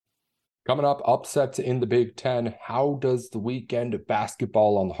Coming up, upsets in the Big Ten. How does the weekend of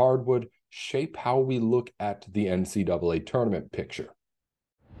basketball on the hardwood shape how we look at the NCAA tournament picture?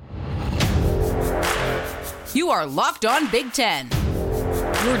 You are Locked On Big Ten,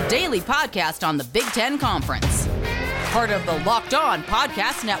 your daily podcast on the Big Ten Conference. Part of the Locked On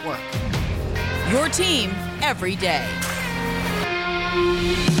Podcast Network. Your team every day.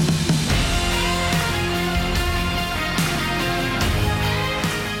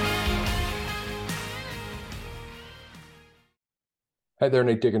 Hey there,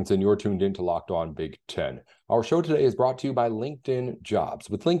 Nate Dickinson. You're tuned in to Locked On Big Ten. Our show today is brought to you by LinkedIn Jobs.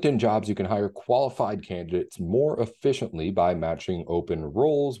 With LinkedIn Jobs, you can hire qualified candidates more efficiently by matching open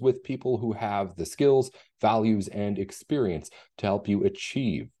roles with people who have the skills, values, and experience to help you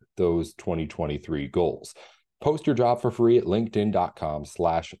achieve those 2023 goals. Post your job for free at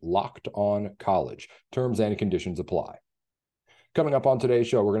linkedin.com/lockedoncollege. Terms and conditions apply. Coming up on today's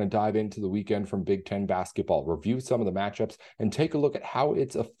show, we're going to dive into the weekend from Big Ten basketball, review some of the matchups, and take a look at how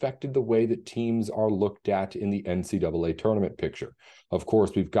it's affected the way that teams are looked at in the NCAA tournament picture. Of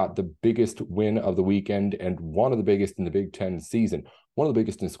course, we've got the biggest win of the weekend and one of the biggest in the Big Ten season, one of the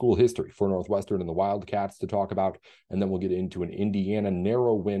biggest in school history for Northwestern and the Wildcats to talk about. And then we'll get into an Indiana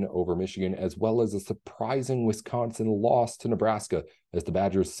narrow win over Michigan, as well as a surprising Wisconsin loss to Nebraska as the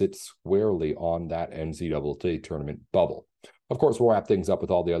Badgers sit squarely on that NCAA tournament bubble. Of course, we'll wrap things up with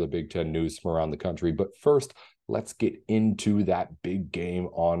all the other Big Ten news from around the country. But first, let's get into that big game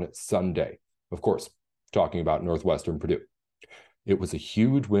on Sunday. Of course, talking about Northwestern Purdue. It was a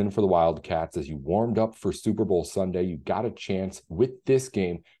huge win for the Wildcats. As you warmed up for Super Bowl Sunday, you got a chance with this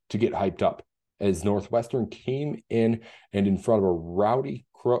game to get hyped up as Northwestern came in and in front of a rowdy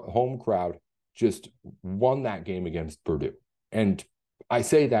home crowd just won that game against Purdue. And I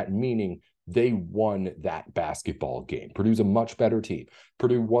say that meaning they won that basketball game. Purdue's a much better team.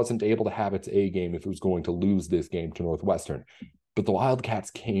 Purdue wasn't able to have its A game if it was going to lose this game to Northwestern. But the Wildcats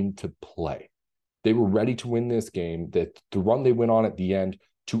came to play. They were ready to win this game. The run they went on at the end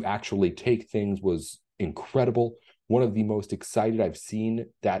to actually take things was incredible. One of the most excited I've seen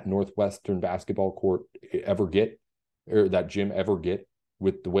that Northwestern basketball court ever get, or that gym ever get,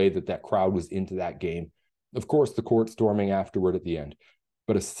 with the way that crowd was into that game. Of course, the court storming afterward at the end.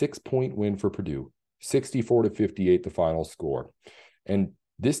 But a 6-point win for Purdue, 64-58, the final score. And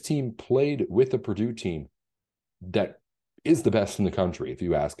this team played with a Purdue team that is the best in the country, if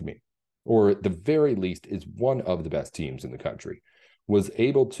you ask me, or at the very least is one of the best teams in the country, was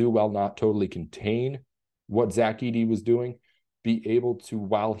able to, while not totally contain what Zach Edey was doing, be able to,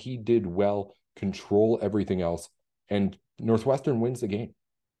 while he did well, control everything else. And Northwestern wins the game.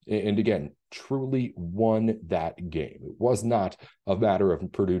 And again, truly won that game. It was not a matter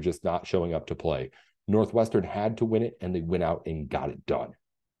of Purdue just not showing up to play. Northwestern had to win it, and they went out and got it done.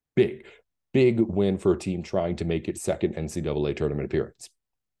 Big win for a team trying to make its second NCAA tournament appearance.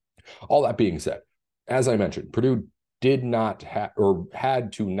 All that being said, as I mentioned, Purdue did not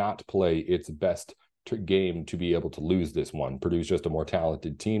had to not play its best game to be able to lose this one. Purdue's just a more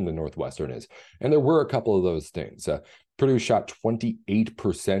talented team than Northwestern is. And there were a couple of those things. Purdue shot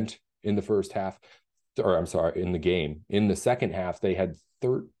 28% in the first half, in the game. In the second half, they had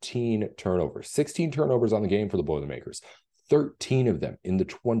 13 turnovers, 16 turnovers on the game for the Boilermakers, 13 of them in the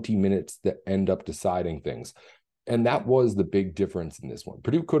 20 minutes that end up deciding things. And that was the big difference in this one.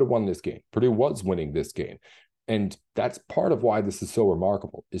 Purdue could have won this game. Purdue was winning this game. And that's part of why this is so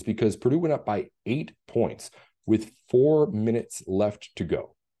remarkable, is because Purdue went up by 8 points with 4 minutes left to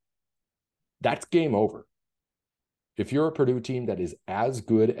go. That's game over. If you're a Purdue team that is as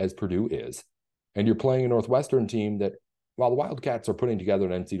good as Purdue is, and you're playing a Northwestern team that, while the Wildcats are putting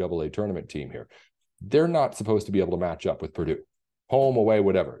together an NCAA tournament team here, they're not supposed to be able to match up with Purdue. Home, away,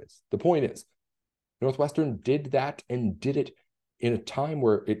 whatever it is. The point is, Northwestern did that and did it in a time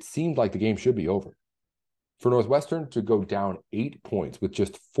where it seemed like the game should be over. For Northwestern to go down 8 points with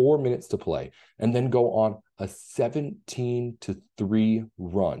just 4 minutes to play and then go on a 17-3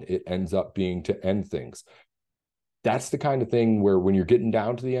 run, it ends up being to end things. That's the kind of thing where when you're getting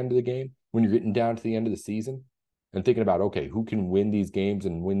down to the end of the game, when you're getting down to the end of the season and thinking about, okay, who can win these games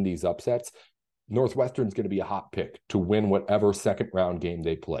and win these upsets? Northwestern's going to be a hot pick to win whatever second round game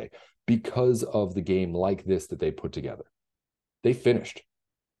they play because of the game like this that they put together. They finished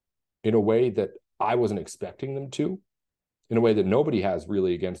in a way that I wasn't expecting them to, in a way that nobody has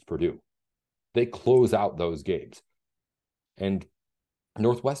really against Purdue. They close out those games. And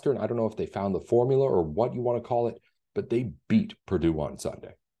Northwestern, I don't know if they found the formula or what you want to call it, but they beat Purdue on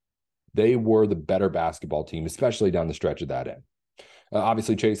Sunday. They were the better basketball team, especially down the stretch of that end.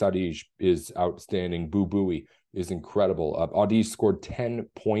 Obviously, Chase Audige is outstanding. Boo Buie is incredible. Audige scored 10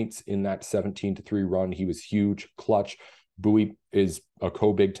 points in that 17-3 run. He was huge, clutch. Bowie is a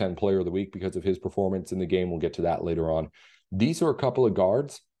co-Big Ten player of the week because of his performance in the game. We'll get to that later on. These are a couple of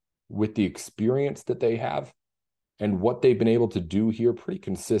guards with the experience that they have and what they've been able to do here pretty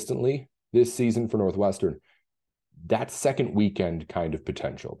consistently this season for Northwestern. That second weekend kind of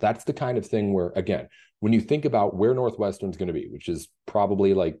potential. That's the kind of thing where, again, when you think about where Northwestern's going to be, which is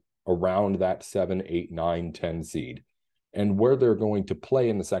probably like around that 7, 8, 9, 10 seed, and where they're going to play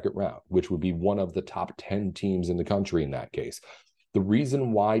in the second round, which would be one of the top 10 teams in the country in that case. The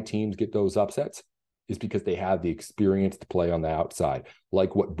reason why teams get those upsets is because they have the experience to play on the outside,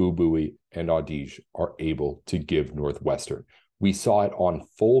 like what Bowie and Audige are able to give Northwestern. We saw it on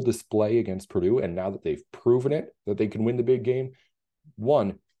full display against Purdue, and now that they've proven it, that they can win the big game,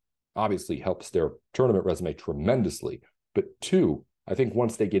 one, obviously helps their tournament resume tremendously, but two, I think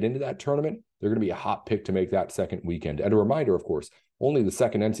once they get into that tournament, they're going to be a hot pick to make that second weekend. And a reminder, of course, only the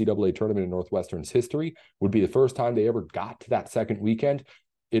second NCAA tournament in Northwestern's history would be the first time they ever got to that second weekend.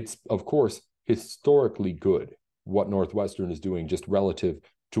 It's, of course, historically good what Northwestern is doing just relative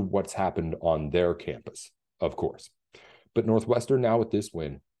to what's happened on their campus, of course. But Northwestern now with this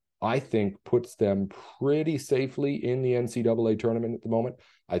win, I think puts them pretty safely in the NCAA tournament at the moment.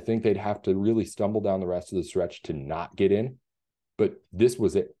 I think they'd have to really stumble down the rest of the stretch to not get in. But this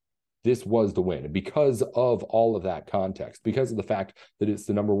was it. This was the win. And because of all of that context, because of the fact that it's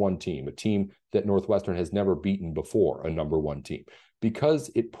the number one team, a team that Northwestern has never beaten before, a number one team,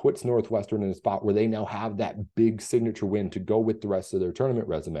 because it puts Northwestern in a spot where they now have that big signature win to go with the rest of their tournament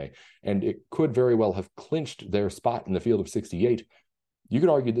resume, and it could very well have clinched their spot in the field of 68. You could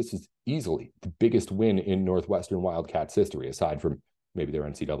argue this is easily the biggest win in Northwestern Wildcats history, aside from maybe their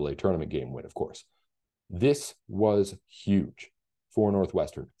NCAA tournament game win, of course. This was huge for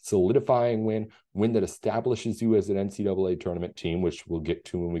Northwestern. Solidifying win that establishes you as an NCAA tournament team, which we'll get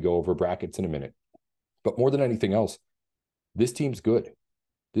to when we go over brackets in a minute. But more than anything else, this team's good.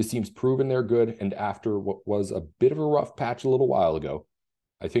 This team's proven they're good, and after what was a bit of a rough patch a little while ago,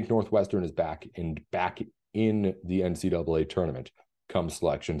 I think Northwestern is back in the NCAA tournament come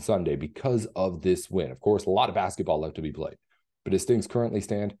Selection Sunday because of this win. Of course, a lot of basketball left to be played, but as things currently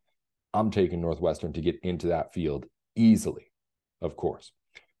stand, I'm taking Northwestern to get into that field easily, of course.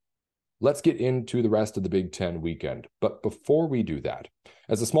 Let's get into the rest of the Big Ten weekend. But before we do that,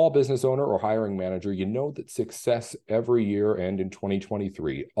 as a small business owner or hiring manager, you know that success every year and in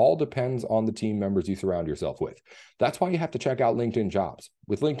 2023 all depends on the team members you surround yourself with. That's why you have to check out LinkedIn Jobs.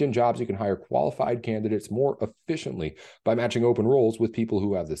 With LinkedIn Jobs, you can hire qualified candidates more efficiently by matching open roles with people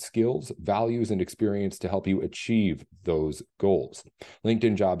who have the skills, values, and experience to help you achieve those goals.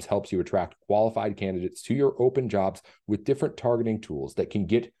 LinkedIn Jobs helps you attract qualified candidates to your open jobs with different targeting tools that can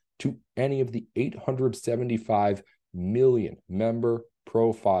get to any of the 875 million member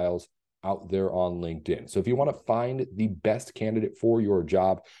profiles out there on LinkedIn. So if you want to find the best candidate for your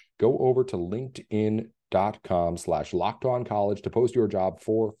job, go over to linkedin.com/lockedoncollege to post your job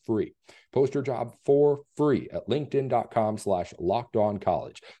for free. Post your job for free at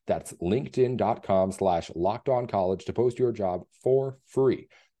linkedin.com/lockedoncollege. That's linkedin.com/lockedoncollege to post your job for free.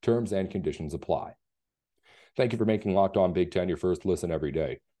 Terms and conditions apply. Thank you for making Locked On Big Ten your first listen every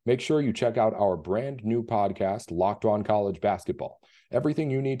day. Make sure you check out our brand new podcast, Locked On College Basketball.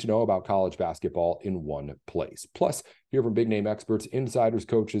 Everything you need to know about college basketball in one place. Plus, hear from big name experts, insiders,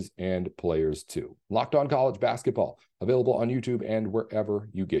 coaches, and players too. Locked On College Basketball, available on YouTube and wherever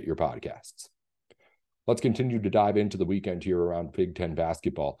you get your podcasts. Let's continue to dive into the weekend here around Big Ten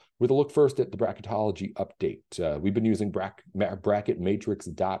basketball with a look first at the bracketology update. We've been using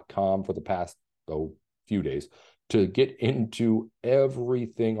bracketmatrix.com for the past few days to get into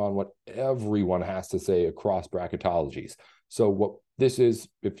everything on what everyone has to say across bracketologies. So what this is,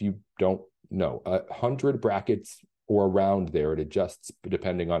 if you don't know, 100 brackets or around there. It adjusts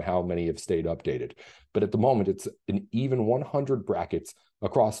depending on how many have stayed updated. But at the moment, it's an even 100 brackets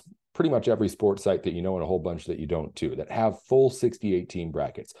across pretty much every sports site that you know and a whole bunch that you don't too, that have full 68 team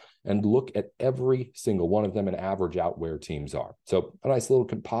brackets, and look at every single one of them and average out where teams are. So a nice little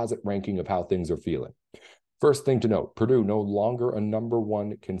composite ranking of how things are feeling. First thing to note, Purdue no longer a number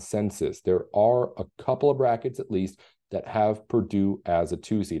one consensus. There are a couple of brackets at least that have Purdue as a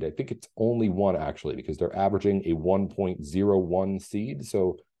 2 seed. I think it's only one actually, because they're averaging a 1.01 seed.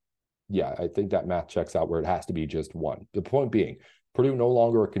 So yeah, I think that math checks out where it has to be just one. The point being, Purdue no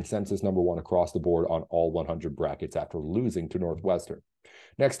longer a consensus number one across the board on all 100 brackets after losing to Northwestern.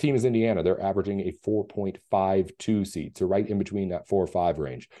 Next team is Indiana. They're averaging a 4.52 seed, so right in between that 4 or 5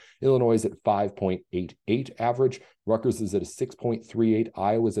 range. Illinois is at 5.88 average. Rutgers is at a 6.38.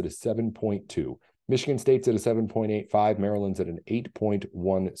 Iowa's at a 7.2. Michigan State's at a 7.85, Maryland's at an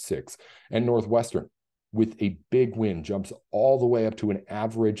 8.16, and Northwestern, with a big win, jumps all the way up to an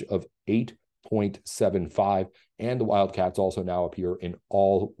average of 8.75, and the Wildcats also now appear in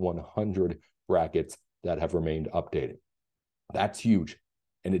all 100 brackets that have remained updated. That's huge,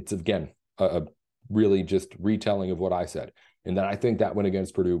 and it's, again, a really just retelling of what I said, and that I think that win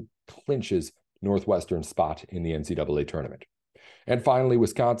against Purdue clinches Northwestern's spot in the NCAA tournament. And finally,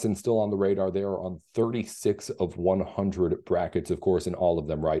 Wisconsin still on the radar. They are on 36 of 100 brackets, of course, and all of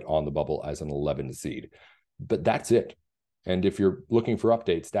them right on the bubble as an 11 seed. But that's it. And if you're looking for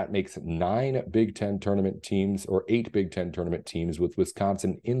updates, that makes 9 Big Ten tournament teams, or 8 Big Ten tournament teams, with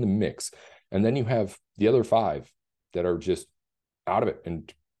Wisconsin in the mix. And then you have the other 5 that are just out of it,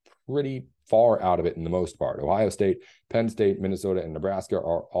 and pretty far out of it in the most part. Ohio State, Penn State, Minnesota, and Nebraska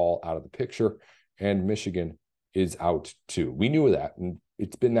are all out of the picture, and Michigan is out too. We knew that, and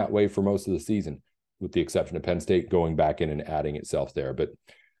it's been that way for most of the season, with the exception of Penn State going back in and adding itself there. But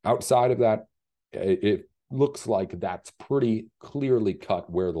outside of that, it looks like that's pretty clearly cut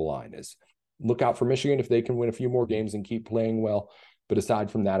where the line is. Look out for Michigan if they can win a few more games and keep playing well. But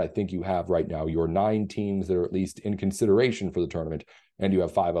aside from that, I think you have right now your 9 teams that are at least in consideration for the tournament, and you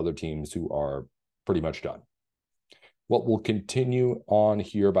have 5 other teams who are pretty much done. Well, we'll continue on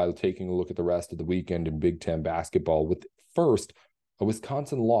here by taking a look at the rest of the weekend in Big Ten basketball, with first a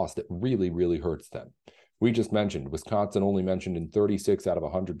Wisconsin loss that really, really hurts them. We just mentioned Wisconsin only mentioned in 36 out of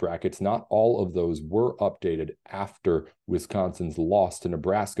 100 brackets. Not all of those were updated after Wisconsin's loss to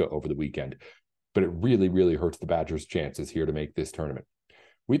Nebraska over the weekend, but it really, really hurts the Badgers' chances here to make this tournament.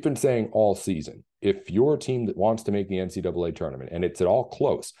 We've been saying all season, if you're a team that wants to make the NCAA tournament and it's at all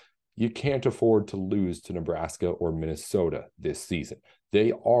close, you can't afford to lose to Nebraska or Minnesota this season.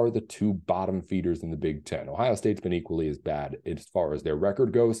 They are the 2 bottom feeders in the Big Ten. Ohio State's been equally as bad as far as their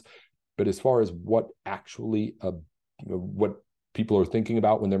record goes, but as far as what actually what people are thinking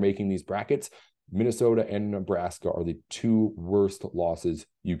about when they're making these brackets, Minnesota and Nebraska are the 2 worst losses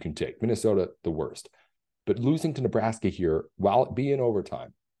you can take. Minnesota, the worst. But losing to Nebraska here, while it be in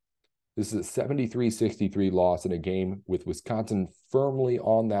overtime, this is a 73-63 loss in a game with Wisconsin firmly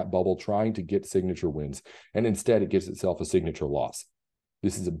on that bubble, trying to get signature wins, and instead it gives itself a signature loss.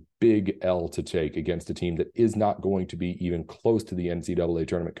 This is a big L to take against a team that is not going to be even close to the NCAA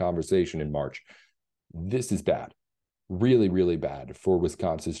tournament conversation in March. This is bad. Really, really bad for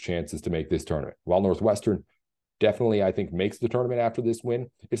Wisconsin's chances to make this tournament. While Northwestern definitely, I think, makes the tournament after this win,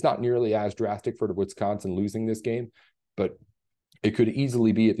 it's not nearly as drastic for Wisconsin losing this game, but it could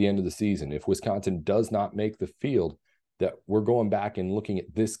easily be at the end of the season, if Wisconsin does not make the field, that we're going back and looking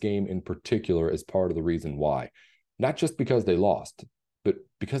at this game in particular as part of the reason why. Not just because they lost, but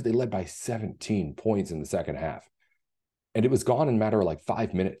because they led by 17 points in the second half. And it was gone in a matter of like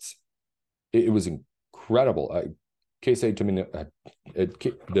 5 minutes. It was incredible. I'm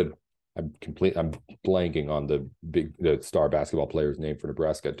blanking on the star basketball player's name for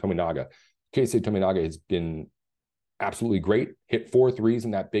Nebraska, Tominaga. Keisei Tominaga has been absolutely great. Hit 4 threes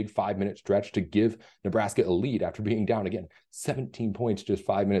in that big 5-minute stretch to give Nebraska a lead after being down again 17 points just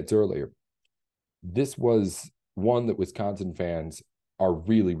 5 minutes earlier. This was one that Wisconsin fans are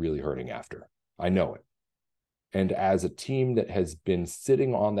really, really hurting after. I know it. And as a team that has been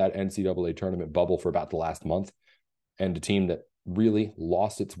sitting on that NCAA tournament bubble for about the last month, and a team that really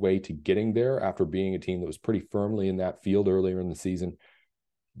lost its way to getting there after being a team that was pretty firmly in that field earlier in the season,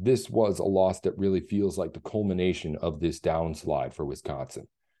 this was a loss that really feels like the culmination of this downslide for Wisconsin.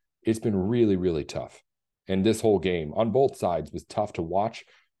 It's been really, really tough. And this whole game on both sides was tough to watch,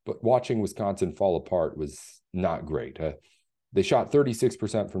 but watching Wisconsin fall apart was not great. They shot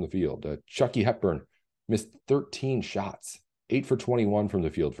 36% from the field. Chucky Hepburn missed 13 shots, 8 for 21 from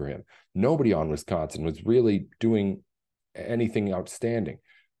the field for him. Nobody on Wisconsin was really doing anything outstanding.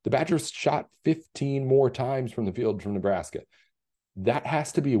 The Badgers shot 15 more times from the field from Nebraska. That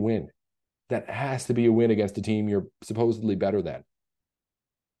has to be a win. That has to be a win against a team you're supposedly better than.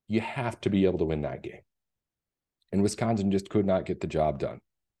 You have to be able to win that game. And Wisconsin just could not get the job done.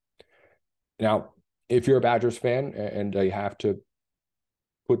 Now, if you're a Badgers fan, and I have to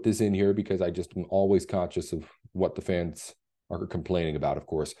put this in here because I just am always conscious of what the fans are complaining about, of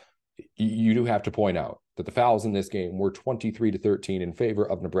course, you do have to point out that the fouls in this game were 23-13 in favor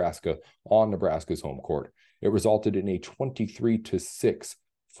of Nebraska on Nebraska's home court. It resulted in a 23-6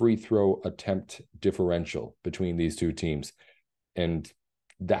 free throw attempt differential between these two teams. And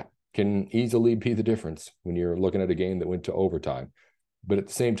that can easily be the difference when you're looking at a game that went to overtime. But at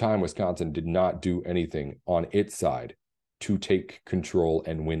the same time, Wisconsin did not do anything on its side to take control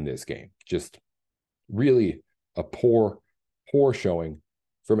and win this game. Just really a poor showing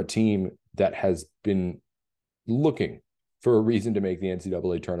from a team that has been looking for a reason to make the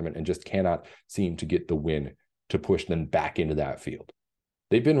NCAA tournament and just cannot seem to get the win to push them back into that field.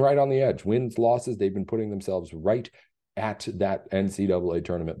 They've been right on the edge. Wins, losses, they've been putting themselves right at that NCAA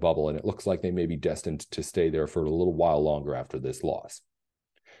tournament bubble, and it looks like they may be destined to stay there for a little while longer after this loss.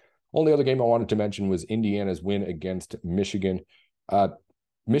 Only other game I wanted to mention was Indiana's win against Michigan.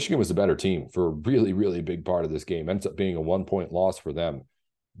 Michigan was a better team for a really, really big part of this game. Ends up being a 1-point loss for them,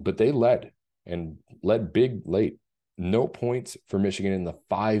 but they led big late. No points for Michigan in the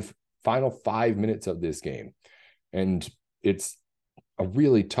final 5 minutes of this game. And it's a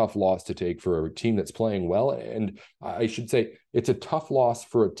really tough loss to take for a team that's playing well. And I should say it's a tough loss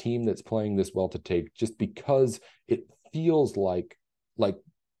for a team that's playing this well to take, just because it feels like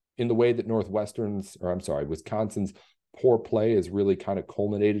in the way that Wisconsin's poor play has really kind of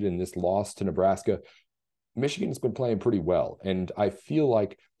culminated in this loss to Nebraska. Michigan's been playing pretty well, and I feel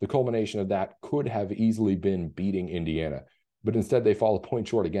like the culmination of that could have easily been beating Indiana, but instead they fall a point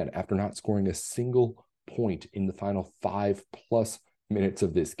short again after not scoring a single point in the final 5+ minutes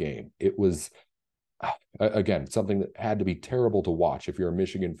of this game. It was, again, something that had to be terrible to watch if you're a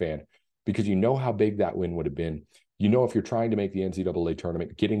Michigan fan, because you know how big that win would have been. You know, if you're trying to make the NCAA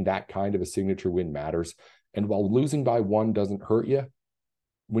tournament, getting that kind of a signature win matters. And while losing by 1 doesn't hurt you,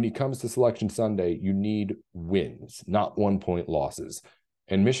 when it comes to Selection Sunday, you need wins, not 1-point losses.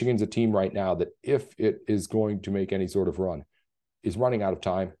 And Michigan's a team right now that, if it is going to make any sort of run, is running out of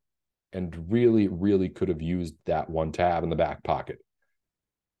time and really, really could have used that one tab in the back pocket.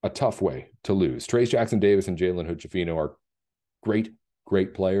 A tough way to lose. Trayce Jackson-Davis and Jalen Hood-Schifino are great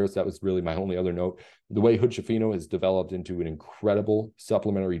players. That was really my only other note. The way Hood-Schifino has developed into an incredible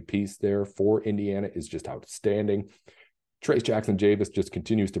supplementary piece there for Indiana is just outstanding. Trayce Jackson-Davis just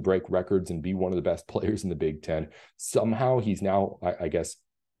continues to break records and be one of the best players in the Big Ten. Somehow he's now, I guess,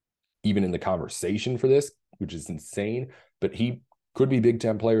 even in the conversation for this, which is insane, but he could be Big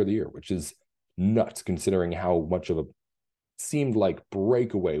Ten Player of the Year, which is nuts considering how much of a seemed like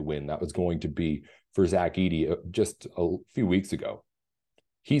breakaway win that was going to be for Zach Edey just a few weeks ago.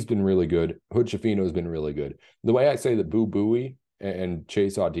 He's been really good. Hood-Schifino has been really good. The way I say that Boo Buie and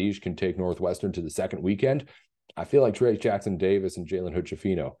Chase Audige can take Northwestern to the second weekend, I feel like Trayce Jackson-Davis and Jalen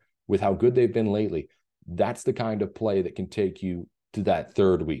Hood-Schifino, with how good they've been lately, that's the kind of play that can take you to that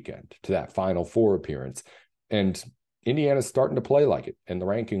third weekend, to that Final Four appearance. And Indiana's starting to play like it, and the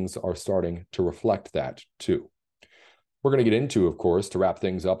rankings are starting to reflect that too. We're going to get into, of course, to wrap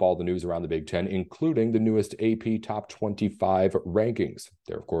things up, all the news around the Big Ten, including the newest AP Top 25 rankings.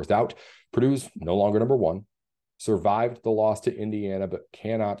 They're, of course, out. Purdue's no longer number 1. Survived the loss to Indiana, but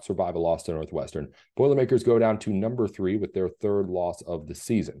cannot survive a loss to Northwestern. Boilermakers go down to number 3 with their 3rd loss of the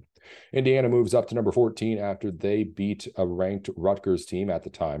season. Indiana moves up to number 14 after they beat a ranked Rutgers team at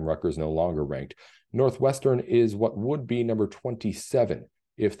the time. Rutgers no longer ranked. Northwestern is what would be number 27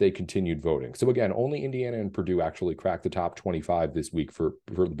 if they continued voting. So again, only Indiana and Purdue actually cracked the top 25 this week for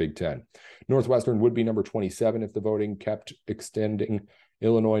the Big Ten. Northwestern would be number 27 if the voting kept extending.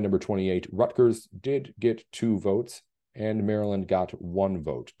 Illinois, number 28. Rutgers did get 2 votes, and Maryland got 1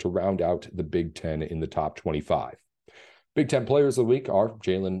 vote to round out the Big Ten in the top 25. Big Ten players of the week are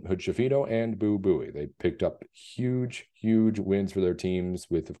Jalen Hood-Schifino and Boo Buie. They picked up huge wins for their teams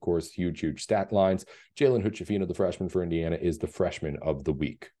with, of course, huge stat lines. Jalen Hood-Schifino, the freshman for Indiana, is the freshman of the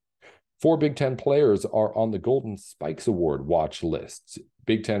week. 4 Big Ten players are on the Golden Spikes Award watch lists.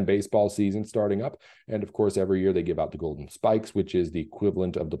 Big Ten baseball season starting up, and of course, every year they give out the Golden Spikes, which is the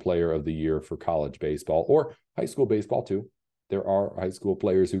equivalent of the Player of the Year for college baseball or high school baseball too. There are high school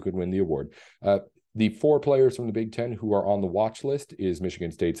players who could win the award. The 4 players from the Big Ten who are on the watch list is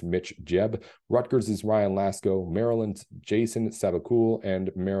Michigan State's Mitch Jebb, Rutgers' Ryan Lasko, Maryland's Jason Savakul, and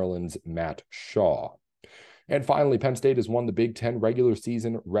Maryland's Matt Shaw. And finally, Penn State has won the Big Ten regular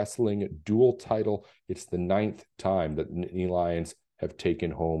season wrestling dual title. It's the 9th time that the Nittany Lions have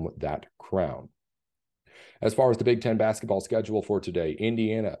taken home that crown. As far as the Big Ten basketball schedule for today,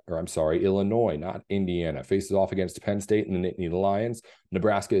 Illinois, not Indiana, faces off against Penn State and the Nittany Lions.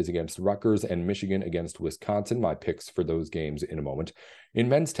 Nebraska is against Rutgers, and Michigan against Wisconsin. My picks for those games in a moment. In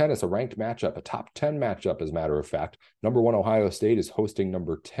men's tennis, a ranked matchup, a top 10 matchup, as a matter of fact. Number 1 Ohio State is hosting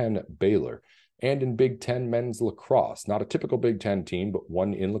number 10 Baylor. And in Big Ten men's lacrosse, not a typical Big Ten team, but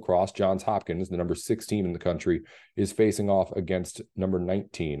one in lacrosse, Johns Hopkins, the number 6 team in the country, is facing off against number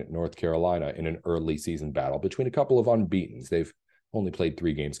 19, North Carolina, in an early season battle between a couple of unbeatens. They've only played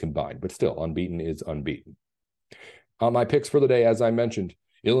 3 games combined, but still, unbeaten is unbeaten. My picks for the day, as I mentioned,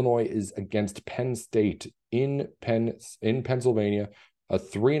 Illinois is against Penn State in Pennsylvania. A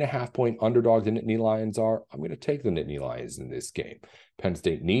 3.5-point underdog the Nittany Lions are. I'm going to take the Nittany Lions in this game. Penn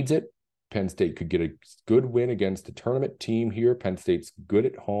State needs it. Penn State could get a good win against a tournament team here. Penn State's good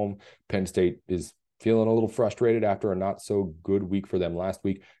at home. Penn State is feeling a little frustrated after a not so good week for them last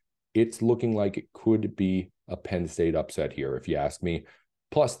week. It's looking like it could be a Penn State upset here, if you ask me.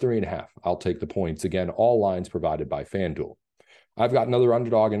 Plus 3.5. I'll take the points. Again, all lines provided by FanDuel. I've got another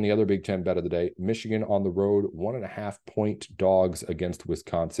underdog in the other Big Ten bet of the day. Michigan on the road, 1.5-point dogs against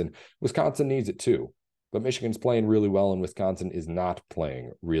Wisconsin. Wisconsin needs it too, but Michigan's playing really well and Wisconsin is not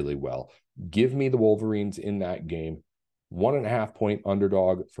playing really well. Give me the Wolverines in that game. 1.5-point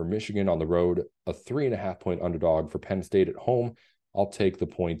underdog for Michigan on the road, a 3.5-point underdog for Penn State at home. I'll take the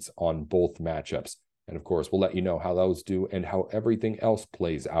points on both matchups. And of course, we'll let you know how those do and how everything else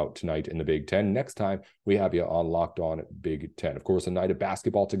plays out tonight in the Big Ten. Next time we have you on Locked On Big Ten. Of course, a night of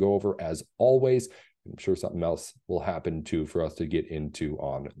basketball to go over as always. I'm sure something else will happen too for us to get into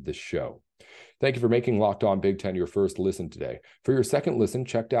on the show. Thank you for making Locked On Big Ten your first listen today. For your second listen,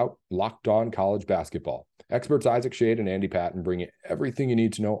 check out Locked On College Basketball. Experts Isaac Shade and Andy Patton bring you everything you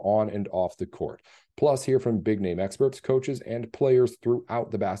need to know on and off the court. Plus, hear from big-name experts, coaches, and players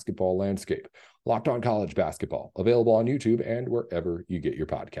throughout the basketball landscape. Locked On College Basketball, available on YouTube and wherever you get your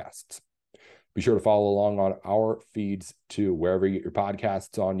podcasts. Be sure to follow along on our feeds too, wherever you get your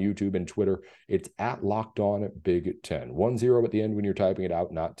podcasts on YouTube and Twitter. It's at Locked On Big Ten. 10 at the end when you're typing it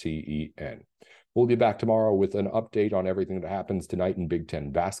out, not TEN. We'll be back tomorrow with an update on everything that happens tonight in Big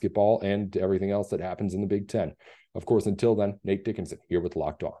Ten basketball and everything else that happens in the Big Ten. Of course, until then, Nate Dickinson here with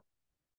Locked On.